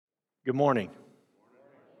Good morning.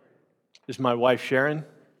 This is my wife, Sharon,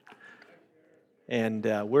 and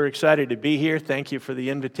we're excited to be here. Thank you for the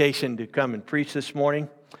invitation to come and preach this morning.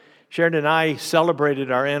 Sharon and I celebrated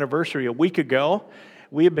our anniversary a week ago.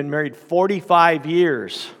 We have been married 45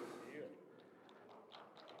 years.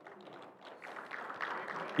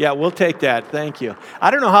 Yeah, we'll take that. Thank you. I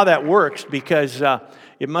don't know how that works because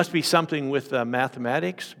it must be something with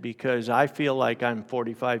mathematics because I feel like I'm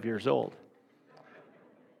 45 years old.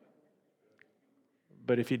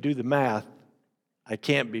 But if you do the math, I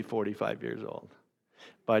can't be 45 years old.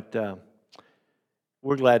 But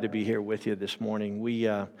we're glad to be here with you this morning. We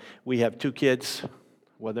have two kids.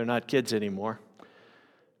 Well, they're not kids anymore.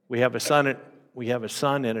 We have a son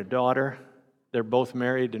and a daughter. They're both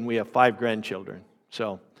married, and we have 5 grandchildren.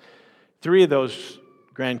 So 3 of those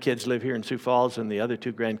grandkids live here in Sioux Falls, and the other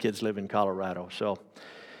 2 grandkids live in Colorado. So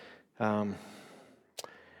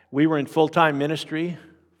we were in full-time ministry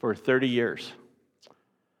for 30 years.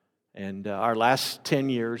 And our last 10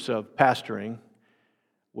 years of pastoring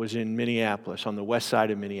was in Minneapolis, on the west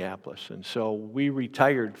side of Minneapolis. And so we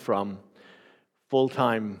retired from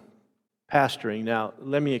full-time pastoring. Now,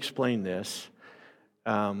 let me explain this.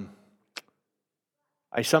 I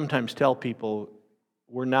sometimes tell people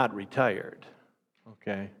we're not retired,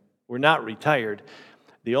 okay? We're not retired.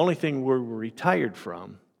 The only thing we're retired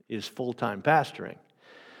from is full-time pastoring.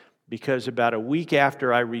 Because about a week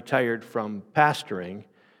after I retired from pastoring,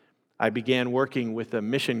 I began working with a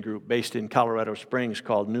mission group based in Colorado Springs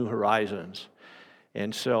called New Horizons.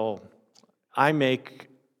 And so I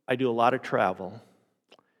do a lot of travel,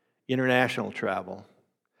 international travel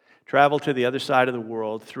to the other side of the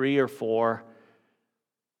world, 3 or 4.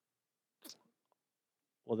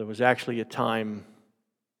 Well, there was actually a time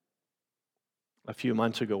a few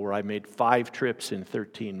months ago where I made 5 trips in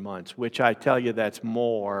 13 months, which I tell you that's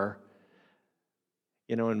more.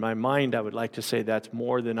 You know, in my mind, I would like to say that's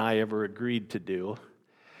more than I ever agreed to do.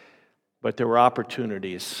 But there were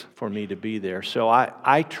opportunities for me to be there. So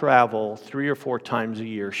I travel 3 or 4 times a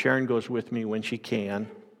year. Sharon goes with me when she can.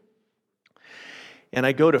 And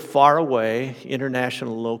I go to faraway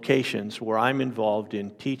international locations where I'm involved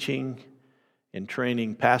in teaching and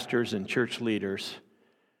training pastors and church leaders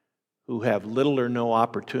who have little or no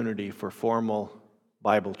opportunity for formal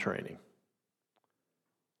Bible training.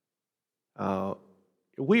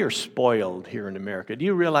 We are spoiled here in America. Do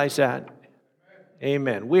you realize that?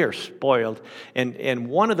 Amen. We are spoiled. And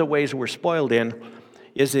one of the ways we're spoiled in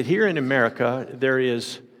is that here in America, there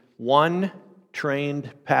is 1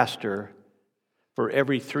 trained pastor for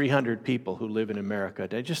every 300 people who live in America.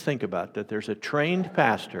 Now just think about that. There's a trained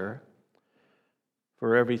pastor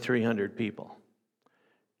for every 300 people.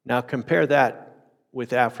 Now compare that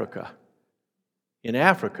with Africa. In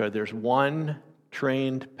Africa, there's 1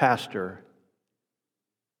 trained pastor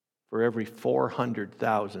for every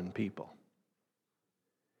 400,000 people.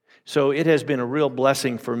 So it has been a real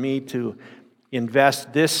blessing for me to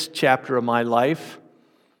invest this chapter of my life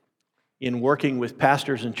in working with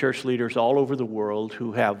pastors and church leaders all over the world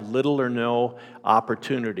who have little or no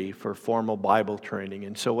opportunity for formal Bible training.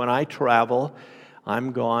 And so when I travel,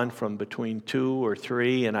 I'm gone from between 2 or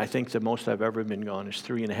 3, and I think the most I've ever been gone is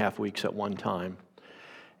 3.5 weeks at one time.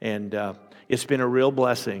 And it's been a real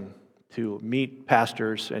blessing to meet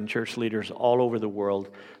pastors and church leaders all over the world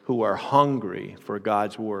who are hungry for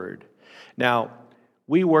God's Word. Now,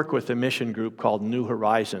 we work with a mission group called New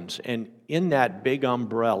Horizons, and in that big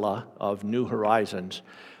umbrella of New Horizons,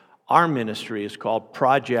 our ministry is called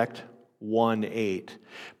Project 1-8.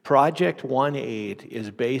 Project 1-8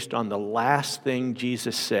 is based on the last thing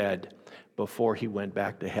Jesus said before he went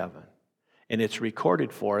back to heaven. And it's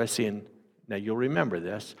recorded for us now you'll remember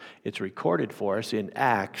this, it's recorded for us in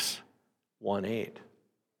Acts 1:8.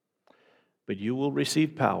 But you will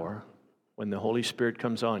receive power when the Holy Spirit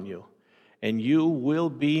comes on you, and you will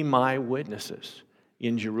be my witnesses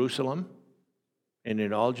in Jerusalem and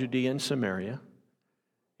in all Judea and Samaria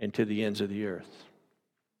and to the ends of the earth.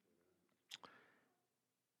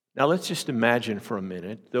 Now let's just imagine for a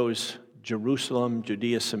minute those Jerusalem,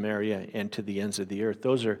 Judea, Samaria, and to the ends of the earth.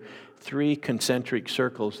 Those are 3 concentric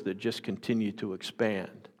circles that just continue to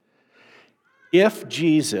expand. If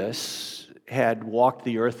Jesus had walked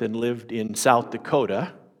the earth and lived in South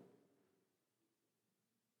Dakota,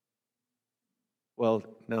 well,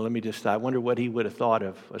 now I wonder what he would have thought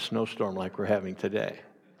of a snowstorm like we're having today.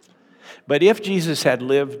 But if Jesus had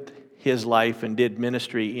lived his life and did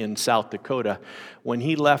ministry in South Dakota, when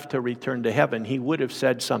he left to return to heaven, he would have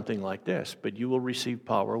said something like this: but you will receive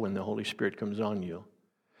power when the Holy Spirit comes on you,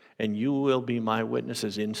 and you will be my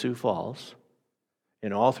witnesses in Sioux Falls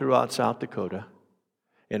and all throughout South Dakota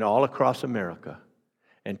and all across America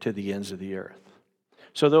and to the ends of the earth.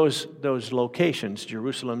 So those locations,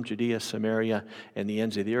 Jerusalem, Judea, Samaria, and the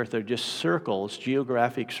ends of the earth, are just circles,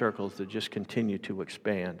 geographic circles that just continue to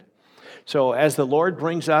expand. So as the Lord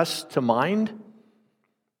brings us to mind,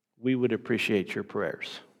 we would appreciate your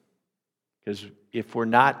prayers. Because if we're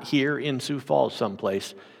not here in Sioux Falls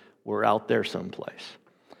someplace, we're out there someplace.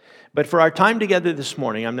 But for our time together this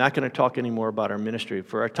morning, I'm not going to talk anymore about our ministry.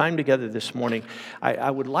 For our time together this morning,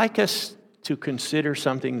 I would like us to consider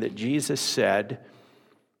something that Jesus said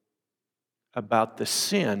about the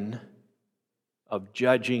sin of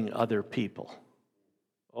judging other people.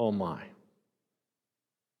 Oh my.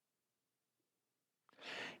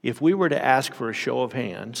 If we were to ask for a show of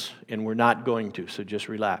hands, and we're not going to, so just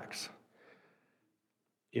relax.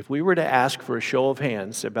 If we were to ask for a show of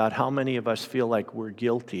hands about how many of us feel like we're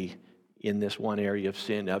guilty in this one area of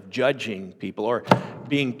sin, of judging people or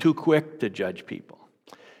being too quick to judge people,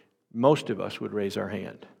 most of us would raise our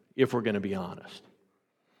hand, if we're going to be honest.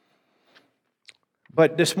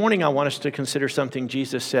 But this morning I want us to consider something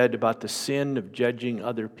Jesus said about the sin of judging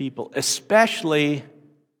other people, especially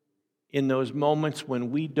in those moments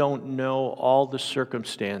when we don't know all the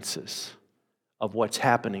circumstances of what's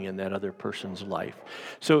happening in that other person's life.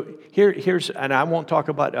 So here's, and I won't talk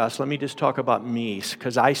about us, let me just talk about me,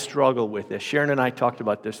 because I struggle with this. Sharon and I talked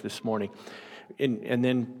about this morning, and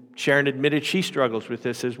then Sharon admitted she struggles with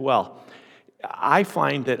this as well. I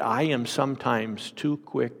find that I am sometimes too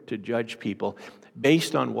quick to judge people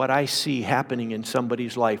based on what I see happening in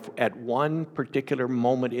somebody's life at one particular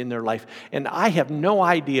moment in their life. And I have no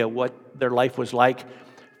idea what their life was like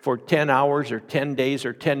for 10 hours or 10 days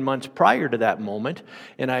or 10 months prior to that moment.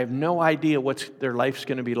 And I have no idea what their life's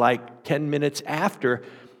going to be like 10 minutes after.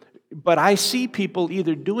 But I see people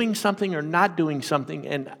either doing something or not doing something,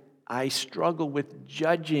 and I struggle with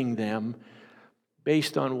judging them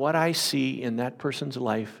based on what I see in that person's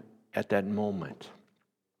life at that moment.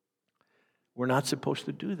 We're not supposed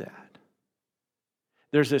to do that.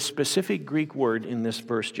 There's a specific Greek word in this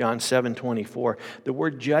verse, John 7:24. The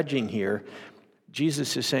word judging here,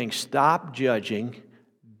 Jesus is saying, stop judging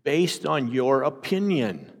based on your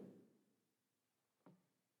opinion.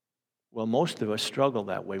 Well, most of us struggle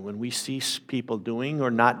that way when we see people doing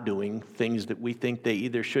or not doing things that we think they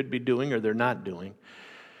either should be doing or they're not doing.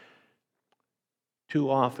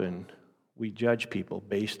 Too often, we judge people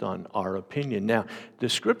based on our opinion. Now, the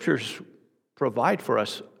scriptures provide for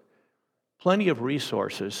us plenty of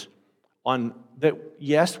resources on that.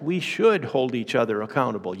 Yes, we should hold each other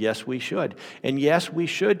accountable. Yes, we should. And yes, we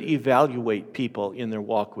should evaluate people in their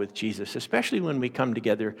walk with Jesus, especially when we come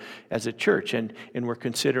together as a church and we're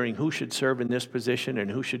considering who should serve in this position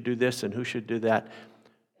and who should do this and who should do that.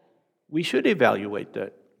 We should evaluate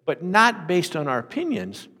that, but not based on our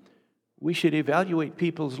opinions. We should evaluate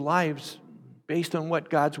people's lives based on what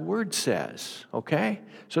God's Word says, okay?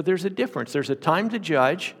 So there's a difference. There's a time to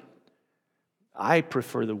judge. I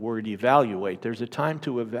prefer the word evaluate. There's a time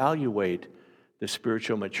to evaluate the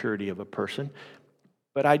spiritual maturity of a person,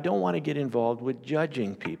 but I don't want to get involved with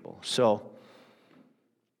judging people. So,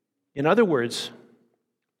 in other words,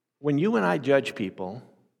 when you and I judge people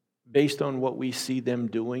based on what we see them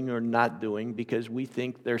doing or not doing because we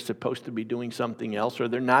think they're supposed to be doing something else or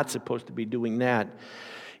they're not supposed to be doing that,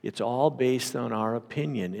 it's all based on our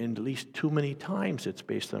opinion, and at least too many times it's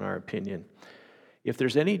based on our opinion. If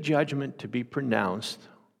there's any judgment to be pronounced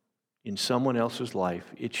in someone else's life,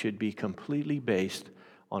 it should be completely based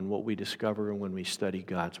on what we discover when we study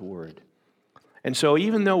God's Word. And so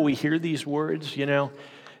even though we hear these words,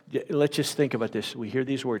 let's just think about this. We hear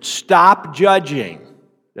these words, stop judging.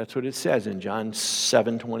 That's what it says in John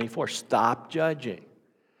 7:24. Stop judging.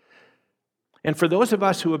 And for those of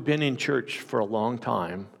us who have been in church for a long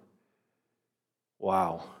time,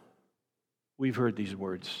 wow, we've heard these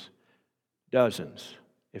words dozens,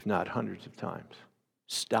 if not hundreds of times.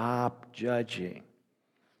 Stop judging.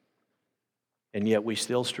 And yet we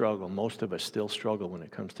still struggle. Most of us still struggle when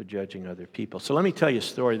it comes to judging other people. So let me tell you a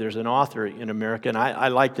story. There's an author in America, and I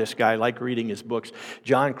like this guy. I like reading his books.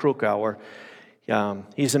 John Krakauer.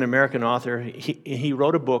 He's an American author. He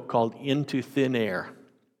wrote a book called Into Thin Air.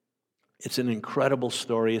 It's an incredible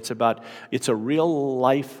story. It's a real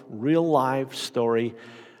life story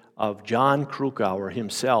of John Krakauer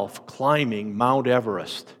himself climbing Mount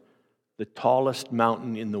Everest, the tallest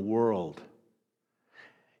mountain in the world.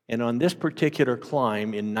 And on this particular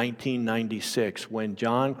climb in 1996, when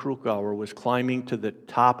John Krakauer was climbing to the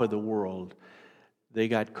top of the world, they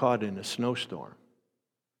got caught in a snowstorm.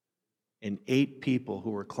 And 8 people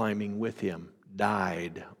who were climbing with him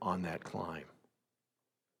died on that climb.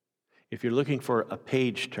 If you're looking for a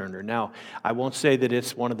page turner. Now, I won't say that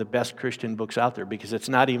it's one of the best Christian books out there because it's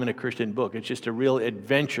not even a Christian book. It's just a real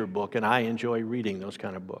adventure book, and I enjoy reading those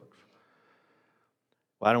kind of books.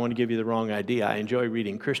 Well, I don't want to give you the wrong idea. I enjoy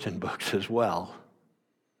reading Christian books as well.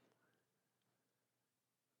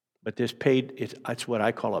 But this page, it's what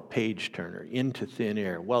I call a page turner, into thin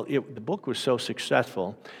air. Well, the book was so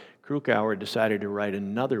successful, Krukower decided to write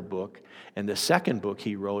another book, and the second book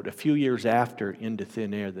he wrote a few years after Into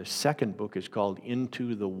Thin Air, the second book is called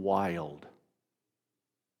Into the Wild.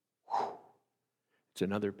 It's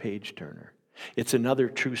another page turner. It's another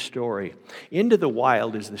true story. Into the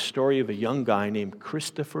Wild is the story of a young guy named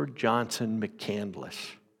Christopher Johnson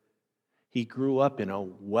McCandless. He grew up in a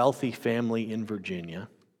wealthy family in Virginia.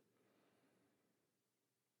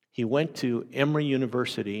 He went to Emory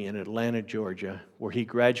University in Atlanta, Georgia, where he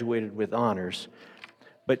graduated with honors.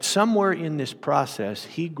 But somewhere in this process,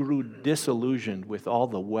 he grew disillusioned with all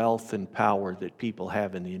the wealth and power that people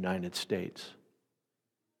have in the United States.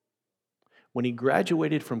 When he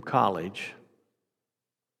graduated from college,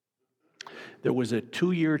 there was a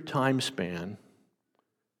 2-year time span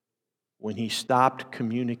when he stopped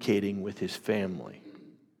communicating with his family.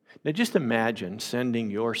 Now just imagine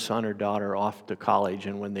sending your son or daughter off to college,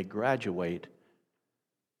 and when they graduate,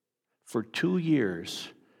 for 2 years,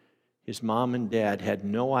 his mom and dad had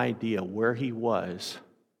no idea where he was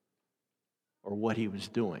or what he was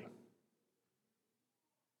doing.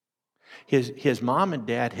 His mom and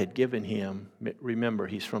dad had given him, remember,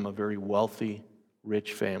 he's from a very wealthy,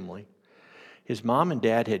 rich family. His mom and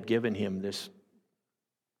dad had given him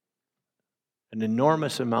an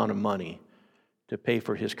enormous amount of money to pay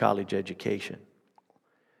for his college education.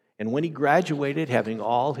 And when he graduated, having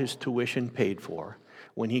all his tuition paid for,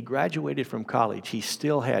 when he graduated from college, he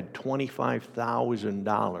still had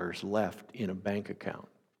 $25,000 left in a bank account.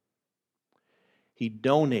 He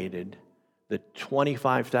donated the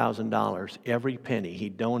 $25,000, every penny, he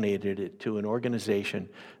donated it to an organization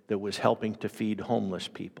that was helping to feed homeless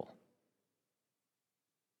people.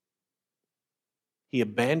 He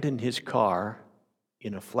abandoned his car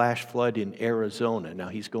in a flash flood in Arizona. Now,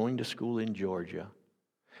 he's going to school in Georgia.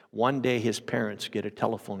 One day, his parents get a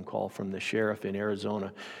telephone call from the sheriff in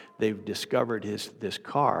Arizona. They've discovered this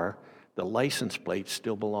car. The license plates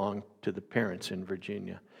still belong to the parents in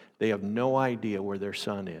Virginia. They have no idea where their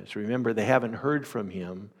son is. Remember, they haven't heard from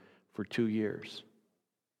him for 2 years.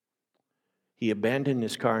 He abandoned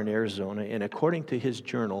his car in Arizona, and according to his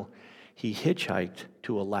journal, he hitchhiked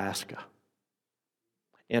to Alaska.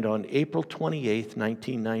 And on April 28th,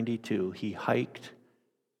 1992, he hiked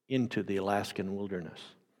into the Alaskan wilderness.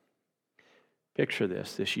 Picture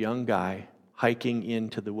this young guy hiking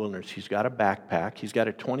into the wilderness. He's got a backpack. He's got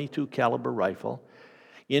a .22 caliber rifle.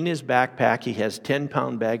 In his backpack, he has a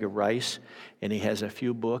 10-pound bag of rice, and he has a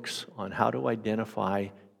few books on how to identify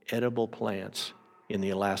edible plants in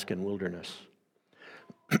the Alaskan wilderness.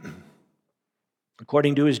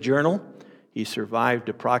 According to his journal, he survived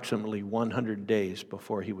approximately 100 days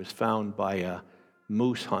before he was found by a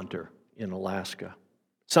moose hunter in Alaska.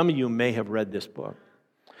 Some of you may have read this book.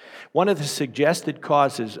 One of the suggested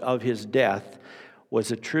causes of his death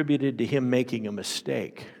was attributed to him making a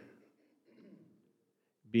mistake,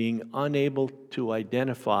 being unable to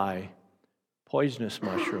identify poisonous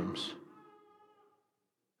mushrooms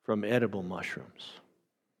from edible mushrooms.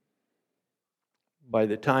 By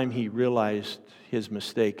the time he realized his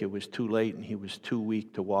mistake, it was too late and he was too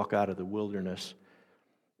weak to walk out of the wilderness.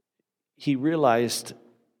 He realized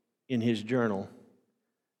in his journal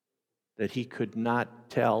that he could not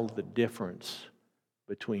tell the difference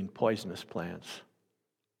between poisonous plants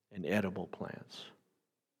and edible plants.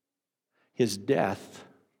 His death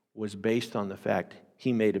was based on the fact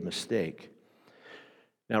he made a mistake.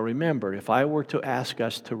 Now remember, if I were to ask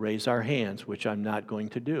us to raise our hands, which I'm not going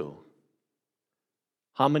to do,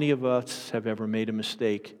 how many of us have ever made a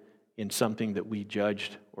mistake in something that we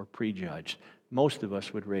judged or prejudged? Most of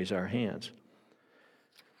us would raise our hands.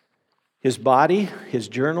 His body, his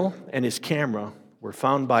journal, and his camera were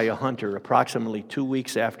found by a hunter approximately 2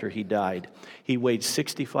 weeks after he died. He weighed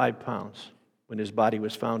 65 pounds when his body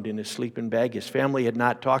was found in his sleeping bag. His family had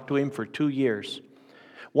not talked to him for 2 years.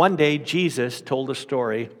 One day, Jesus told a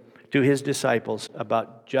story to his disciples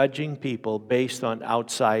about judging people based on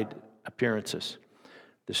outside appearances.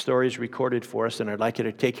 The story is recorded for us, and I'd like you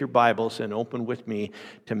to take your Bibles and open with me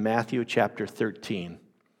to Matthew chapter 13.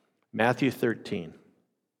 Matthew 13.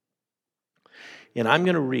 And I'm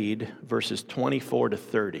going to read verses 24 to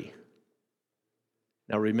 30.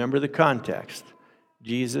 Now remember the context.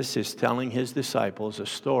 Jesus is telling his disciples a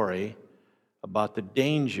story about the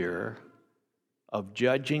danger of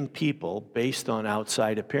judging people based on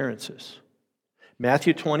outside appearances.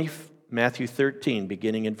 Matthew 13,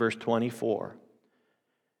 beginning in verse 24.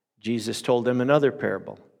 Jesus told them another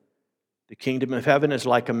parable. The kingdom of heaven is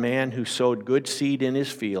like a man who sowed good seed in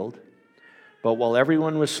his field, but while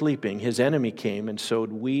everyone was sleeping, his enemy came and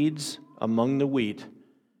sowed weeds among the wheat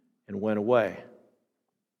and went away.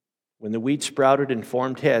 When the wheat sprouted and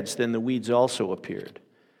formed heads, then the weeds also appeared.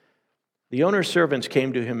 The owner's servants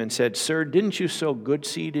came to him and said, "Sir, didn't you sow good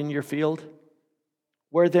seed in your field?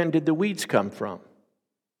 Where then did the weeds come from?"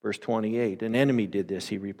 Verse 28, "An enemy did this,"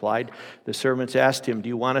 he replied. The servants asked him, "Do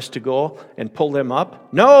you want us to go and pull them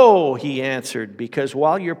up?" "No," he answered, "because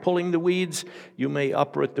while you're pulling the weeds, you may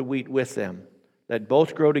uproot the wheat with them. Let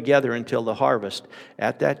both grow together until the harvest.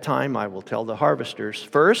 At that time I will tell the harvesters,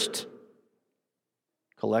 first,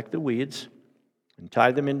 collect the weeds and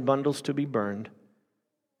tie them in bundles to be burned,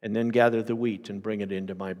 and then gather the wheat and bring it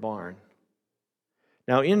into my barn."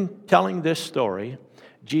 Now, in telling this story,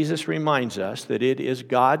 Jesus reminds us that it is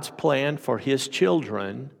God's plan for his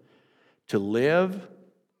children to live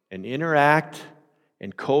and interact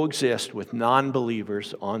and coexist with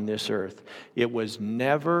non-believers on this earth. It was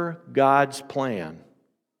never God's plan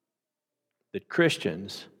that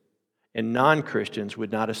Christians and non-Christians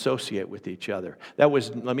would not associate with each other.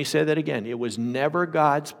 Let me say that again. It was never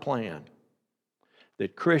God's plan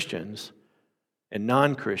that Christians and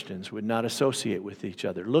non-Christians would not associate with each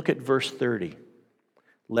other. Look at verse 30.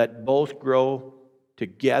 Let both grow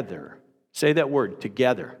together. Say that word,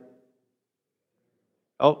 together.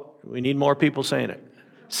 Oh, we need more people saying it.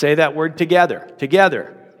 Say that word, together.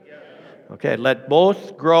 Together. Okay, let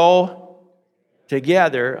both grow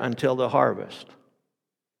together until the harvest.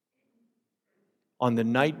 On the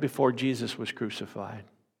night before Jesus was crucified,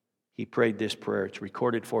 he prayed this prayer. It's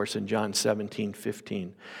recorded for us in John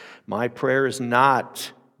 17:15. "My prayer is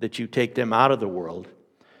not that you take them out of the world,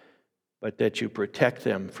 but that you protect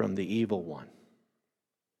them from the evil one."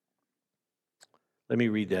 Let me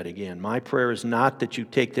read that again. "My prayer is not that you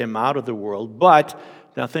take them out of the world, but,"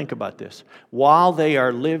 now think about this, "while they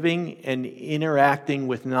are living and interacting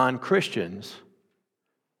with non-Christians,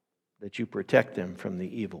 that you protect them from the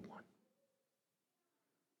evil one."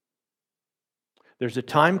 There's a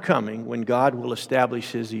time coming when God will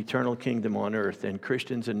establish his eternal kingdom on earth, and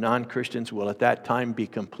Christians and non-Christians will at that time be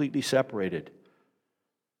completely separated.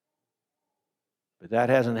 But that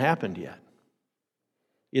hasn't happened yet.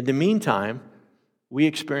 In the meantime, we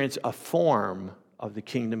experience a form of the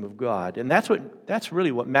kingdom of God. And that's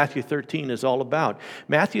really what Matthew 13 is all about.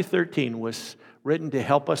 Matthew 13 was written to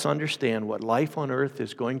help us understand what life on earth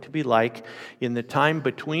is going to be like in the time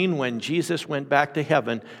between when Jesus went back to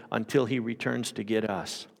heaven until he returns to get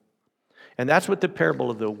us. And that's what the parable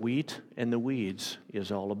of the wheat and the weeds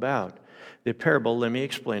is all about. The parable, let me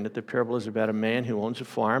explain it. The parable is about a man who owns a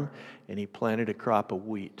farm and he planted a crop of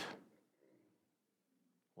wheat.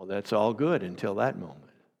 Well, that's all good until that moment.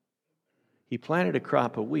 He planted a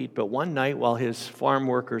crop of wheat, but one night while his farm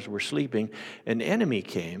workers were sleeping, an enemy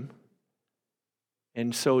came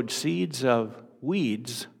and sowed seeds of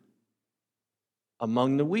weeds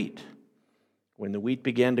among the wheat. When the wheat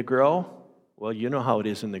began to grow, well, you know how it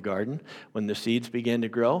is in the garden. When the seeds began to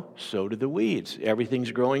grow, so do the weeds.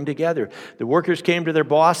 Everything's growing together. The workers came to their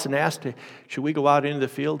boss and asked, "Should we go out into the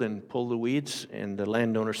field and pull the weeds?" And the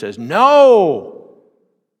landowner says, "No!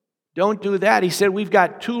 Don't do that." He said, "We've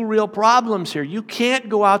got two real problems here. You can't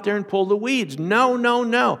go out there and pull the weeds. No, no,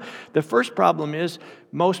 no." The first problem is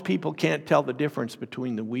most people can't tell the difference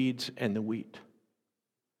between the weeds and the wheat.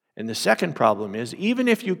 And the second problem is even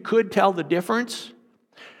if you could tell the difference,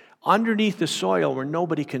 underneath the soil where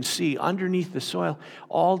nobody can see, underneath the soil,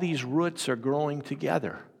 all these roots are growing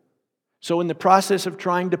together. So in the process of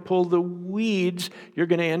trying to pull the weeds, you're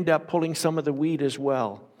going to end up pulling some of the wheat as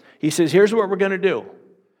well. He says, here's what we're going to do.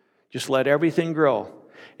 Just let everything grow.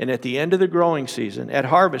 And at the end of the growing season, at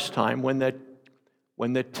harvest time, when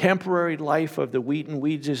the temporary life of the wheat and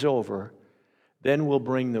weeds is over, then we'll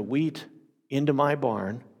bring the wheat into my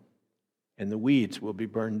barn and the weeds will be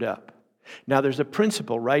burned up. Now there's a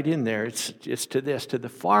principle right in there. It's to this. To the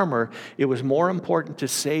farmer, it was more important to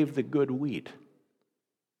save the good wheat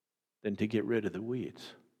than to get rid of the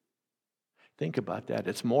weeds. Think about that.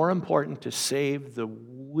 It's more important to save the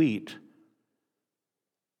wheat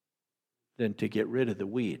than to get rid of the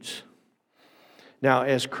weeds. Now,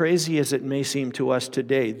 as crazy as it may seem to us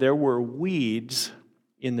today, there were weeds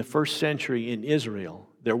in the first century in Israel.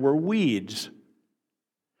 There were weeds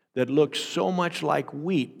that looked so much like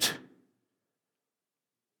wheat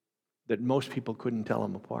that most people couldn't tell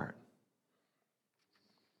them apart.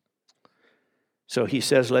 So he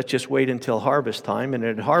says, let's just wait until harvest time. And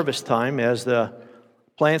at harvest time, as the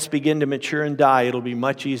plants begin to mature and die, it'll be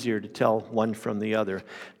much easier to tell one from the other.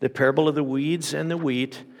 The parable of the weeds and the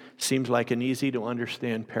wheat seems like an easy to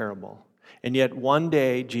understand parable. And yet one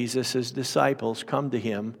day, Jesus' disciples come to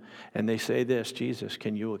him and they say this, Jesus,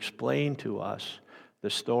 can you explain to us the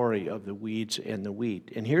story of the weeds and the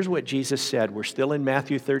wheat? And here's what Jesus said. We're still in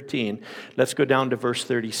Matthew 13. Let's go down to verse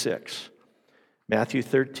 36. Matthew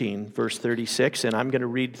 13, verse 36, and I'm going to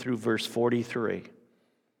read through verse 43.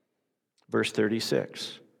 Verse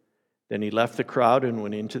 36. Then he left the crowd and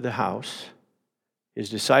went into the house. His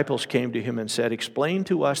disciples came to him and said, explain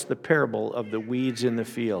to us the parable of the weeds in the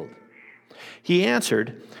field. He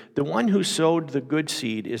answered, the one who sowed the good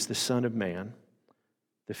seed is the Son of Man.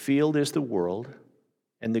 The field is the world,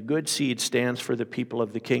 and the good seed stands for the people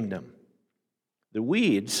of the kingdom. The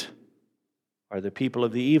weeds are the people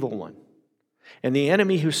of the evil one, and the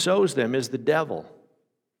enemy who sows them is the devil.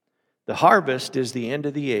 The harvest is the end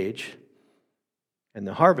of the age, and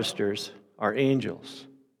the harvesters are angels.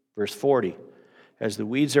 Verse 40, as the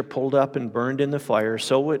weeds are pulled up and burned in the fire,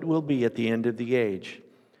 so it will be at the end of the age.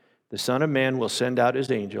 The Son of Man will send out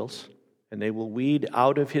his angels, and they will weed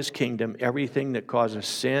out of his kingdom everything that causes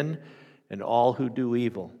sin and all who do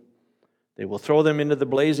evil. They will throw them into the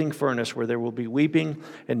blazing furnace where there will be weeping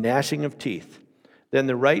and gnashing of teeth. Then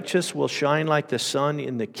the righteous will shine like the sun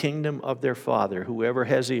in the kingdom of their Father. Whoever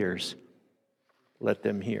has ears, let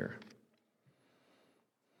them hear.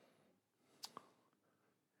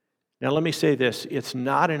 Now let me say this, it's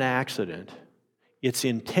not an accident, it's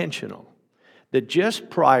intentional. That just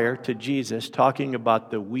prior to Jesus talking about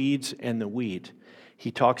the weeds and the wheat, he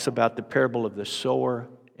talks about the parable of the sower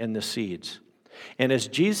and the seeds. And as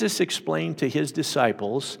Jesus explained to his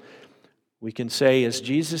disciples, we can say as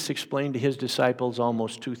Jesus explained to his disciples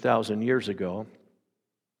almost 2,000 years ago,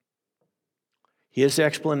 his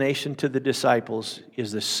explanation to the disciples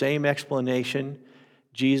is the same explanation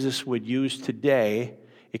Jesus would use today,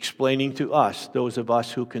 explaining to us, those of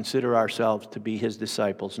us who consider ourselves to be his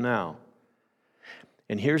disciples now.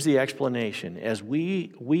 And here's the explanation. As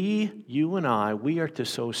you and I, we are to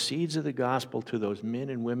sow seeds of the gospel to those men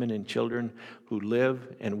and women and children who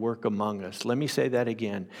live and work among us. Let me say that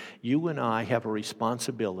again. You and I have a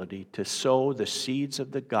responsibility to sow the seeds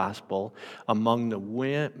of the gospel among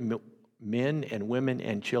the men and women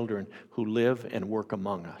and children who live and work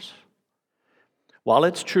among us. While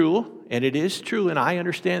it's true, and it is true, and I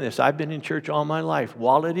understand this, I've been in church all my life,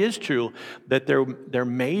 while it is true that there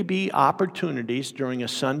may be opportunities during a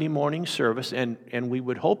Sunday morning service, and we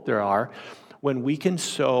would hope there are, when we can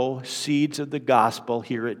sow seeds of the gospel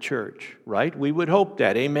here at church, right? We would hope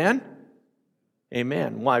that. Amen?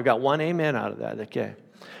 Amen. Well, I've got one amen out of that. Okay.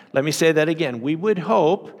 Let me say that again. We would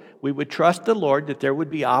hope, we would trust the Lord that there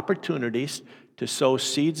would be opportunities to sow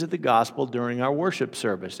seeds of the gospel during our worship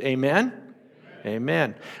service. Amen?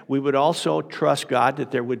 Amen. We would also trust God that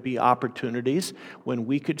there would be opportunities when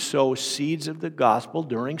we could sow seeds of the gospel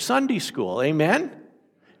during Sunday school. Amen?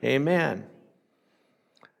 Amen.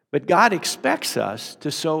 But God expects us to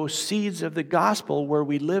sow seeds of the gospel where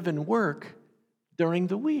we live and work during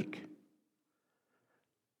the week.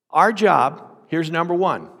 Our job, here's number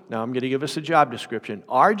one. Now I'm going to give us a job description.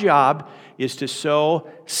 Our job is to sow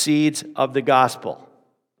seeds of the gospel.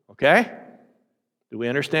 Okay? Do we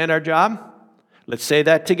understand our job? Let's say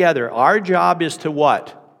that together. Our job is to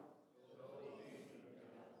what?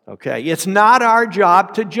 Okay, it's not our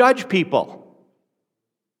job to judge people.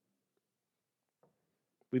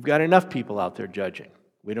 We've got enough people out there judging.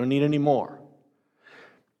 We don't need any more.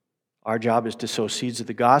 Our job is to sow seeds of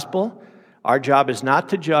the gospel. Our job is not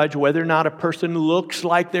to judge whether or not a person looks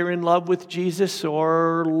like they're in love with Jesus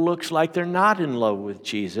or looks like they're not in love with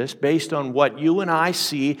Jesus based on what you and I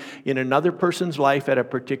see in another person's life at a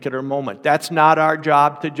particular moment. That's not our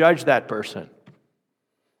job to judge that person.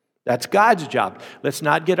 That's God's job. Let's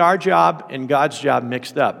not get our job and God's job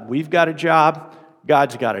mixed up. We've got a job,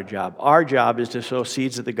 God's got a job. Our job is to sow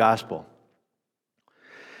seeds of the gospel.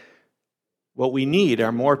 What we need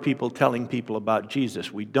are more people telling people about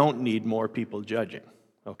Jesus. We don't need more people judging,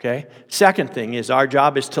 okay? Second thing is our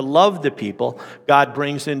job is to love the people God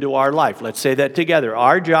brings into our life. Let's say that together.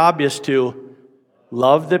 Our job is to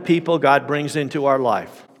love the people God brings into our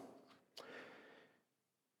life.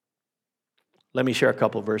 Let me share a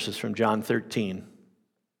couple verses from John 13.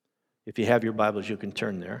 If you have your Bibles, you can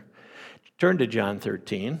turn there. Turn to John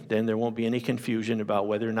 13, then there won't be any confusion about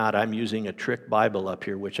whether or not I'm using a trick Bible up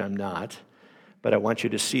here, which I'm not. But I want you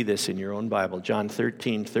to see this in your own Bible. John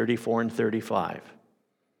 13, 34 and 35.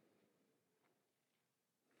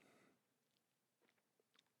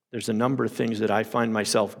 There's a number of things that I find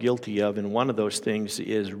myself guilty of, and one of those things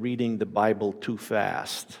is reading the Bible too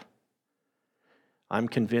fast. I'm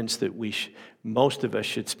convinced that most of us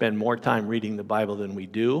should spend more time reading the Bible than we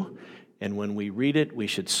do, and when we read it, we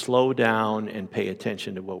should slow down and pay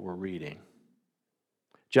attention to what we're reading.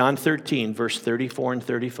 John 13, verse 34 and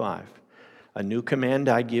 35. A new command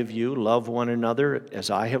I give you, love one another. As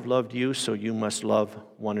I have loved you, so you must love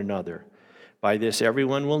one another. By this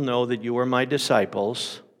everyone will know that you are my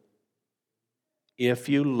disciples, if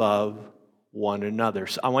you love one another.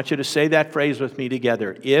 So I want you to say that phrase with me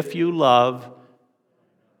together. If you love,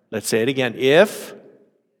 let's say it again.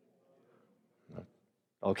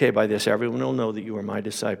 By this everyone will know that you are my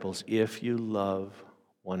disciples, if you love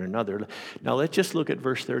one another. Now let's just look at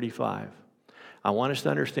verse 35. I want us to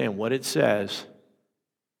understand what it says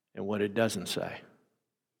and what it doesn't say.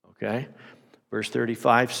 Okay? Verse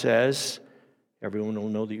 35 says, everyone will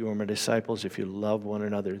know that you are my disciples if you love one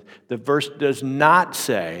another. The verse does not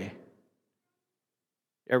say,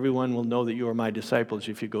 everyone will know that you are my disciples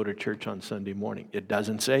if you go to church on Sunday morning. It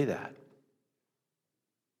doesn't say that.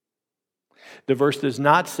 The verse does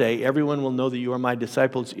not say, everyone will know that you are my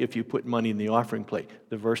disciples if you put money in the offering plate.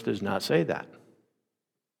 The verse does not say that.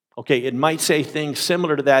 Okay, it might say things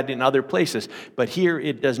similar to that in other places, but here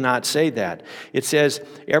it does not say that. It says,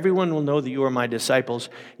 everyone will know that you are my disciples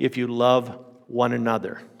if you love one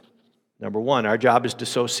another. Number one, our job is to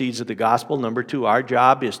sow seeds of the gospel. Number two, our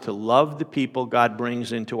job is to love the people God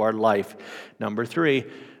brings into our life. Number three,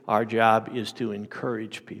 our job is to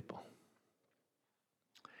encourage people.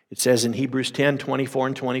 It says in Hebrews 10, 24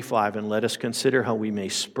 and 25, and let us consider how we may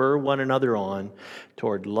spur one another on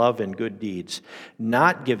toward love and good deeds,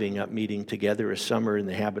 not giving up meeting together as some are in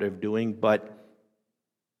the habit of doing, but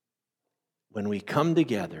when we come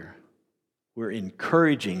together, we're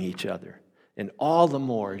encouraging each other, and all the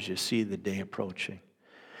more as you see the day approaching.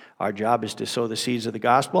 Our job is to sow the seeds of the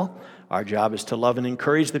gospel. Our job is to love and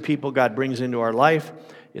encourage the people God brings into our life.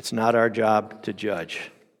 It's not our job to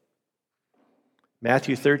judge.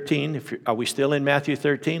 Matthew 13, are we still in Matthew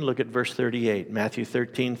 13? Look at verse 38. Matthew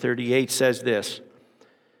 13, 38 says this.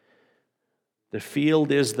 The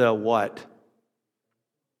field is the what?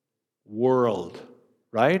 World,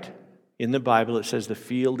 right? In the Bible it says the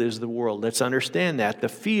field is the world. Let's understand that. The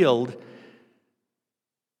field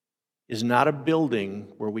is not a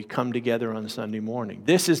building where we come together on Sunday morning.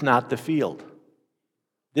 This is not the field.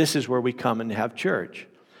 This is where we come and have church.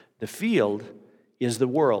 The field is the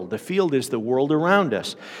world. The field is the world around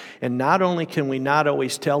us. And not only can we not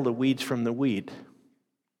always tell the weeds from the wheat,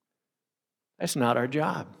 that's not our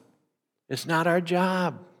job. It's not our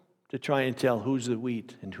job to try and tell who's the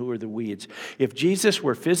wheat and who are the weeds. If Jesus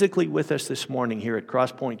were physically with us this morning here at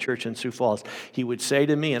Cross Point Church in Sioux Falls, he would say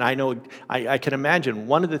to me, and I know, I can imagine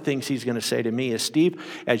one of the things he's going to say to me is,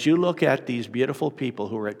 Steve, as you look at these beautiful people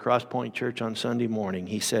who are at Cross Point Church on Sunday morning,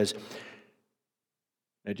 he says,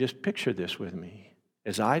 now just picture this with me.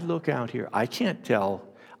 As I look out here, I cannot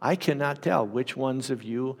tell which ones of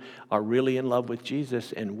you are really in love with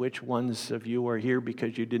Jesus and which ones of you are here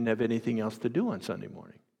because you didn't have anything else to do on Sunday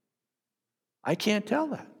morning. I can't tell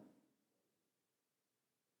that.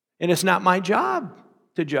 And it's not my job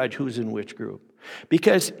to judge who's in which group.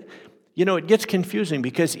 Because, it gets confusing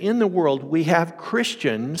because in the world we have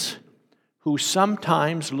Christians who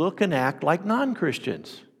sometimes look and act like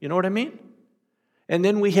non-Christians. You know what I mean? And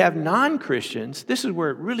then we have non-Christians, this is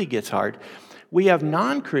where it really gets hard, we have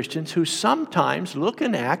non-Christians who sometimes look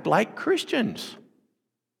and act like Christians.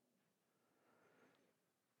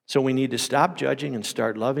 So we need to stop judging and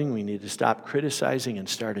start loving. We need to stop criticizing and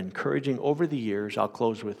start encouraging. Over the years, I'll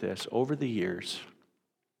close with this, over the years,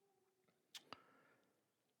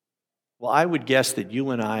 well, I would guess that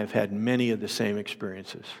you and I have had many of the same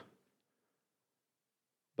experiences.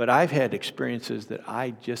 But I've had experiences that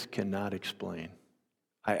I just cannot explain.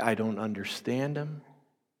 I don't understand them,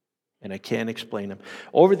 and I can't explain them.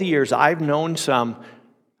 Over the years, I've known some,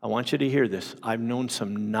 I want you to hear this, I've known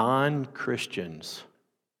some non-Christians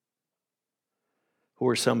who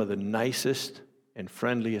are some of the nicest and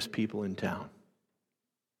friendliest people in town.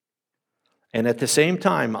 And at the same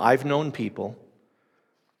time, I've known people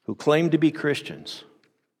who claim to be Christians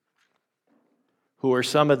who are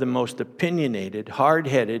some of the most opinionated,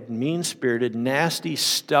 hard-headed, mean-spirited, nasty,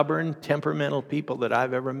 stubborn, temperamental people that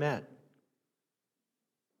I've ever met.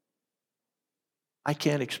 I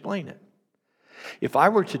can't explain it. If I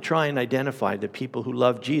were to try and identify the people who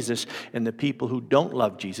love Jesus and the people who don't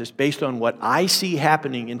love Jesus based on what I see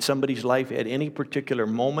happening in somebody's life at any particular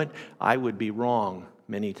moment, I would be wrong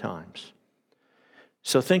many times.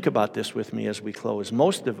 So think about this with me as we close.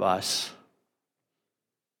 Most of us,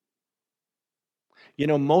 You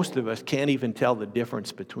know, most of us can't even tell the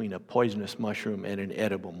difference between a poisonous mushroom and an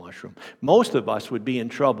edible mushroom. Most of us would be in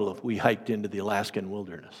trouble if we hiked into the Alaskan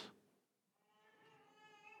wilderness.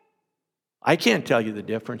 I can't tell you the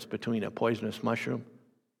difference between a poisonous mushroom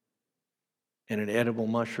and an edible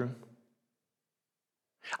mushroom.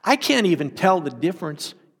 I can't even tell the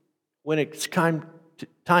difference when it's time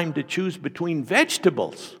to choose between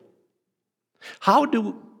vegetables. How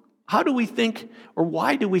do we think, or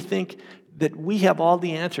why do we think that we have all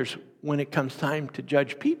the answers when it comes time to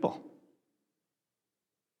judge people?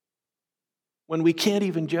 When we can't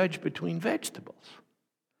even judge between vegetables.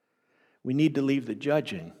 We need to leave the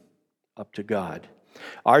judging up to God.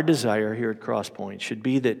 Our desire here at Crosspoint should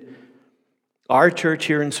be that our church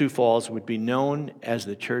here in Sioux Falls would be known as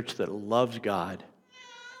the church that loves God,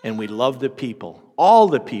 and we love the people, all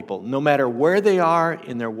the people, no matter where they are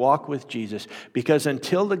in their walk with Jesus, because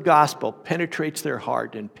until the gospel penetrates their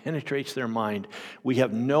heart and penetrates their mind, we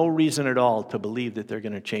have no reason at all to believe that they're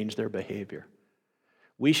going to change their behavior.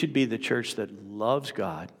 We should be the church that loves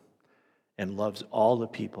God and loves all the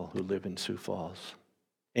people who live in Sioux Falls.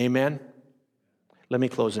 Amen? Let me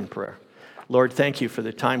close in prayer. Lord, thank you for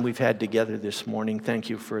the time we've had together this morning. Thank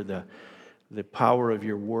you for the power of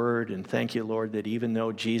your word. And thank you, Lord, that even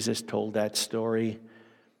though Jesus told that story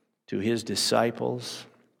to his disciples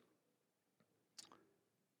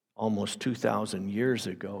almost 2,000 years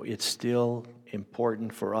ago, it's still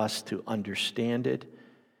important for us to understand it.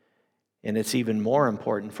 And it's even more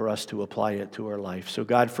important for us to apply it to our life. So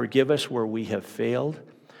God, forgive us where we have failed.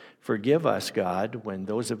 Forgive us, God, when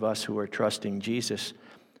those of us who are trusting Jesus,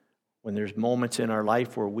 when there's moments in our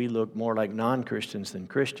life where we look more like non-Christians than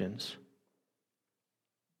Christians.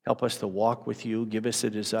 Help us to walk with you. Give us a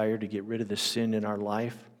desire to get rid of the sin in our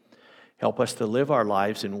life. Help us to live our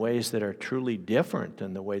lives in ways that are truly different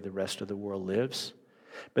than the way the rest of the world lives.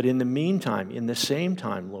 But in the meantime, in the same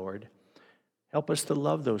time, Lord, help us to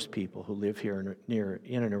love those people who live here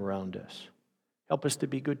in and around us. Help us to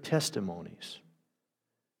be good testimonies.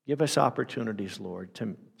 Give us opportunities, Lord,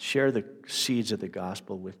 to share the seeds of the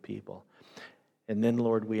gospel with people. And then,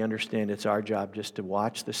 Lord, we understand it's our job just to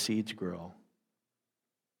watch the seeds grow.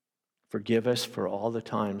 Forgive us for all the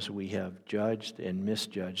times we have judged and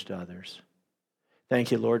misjudged others.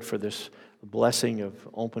 Thank you, Lord, for this blessing of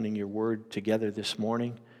opening your word together this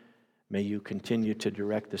morning. May you continue to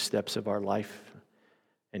direct the steps of our life.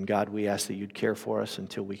 And God, we ask that you'd care for us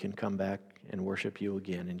until we can come back and worship you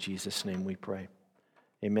again. In Jesus' name we pray.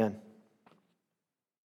 Amen.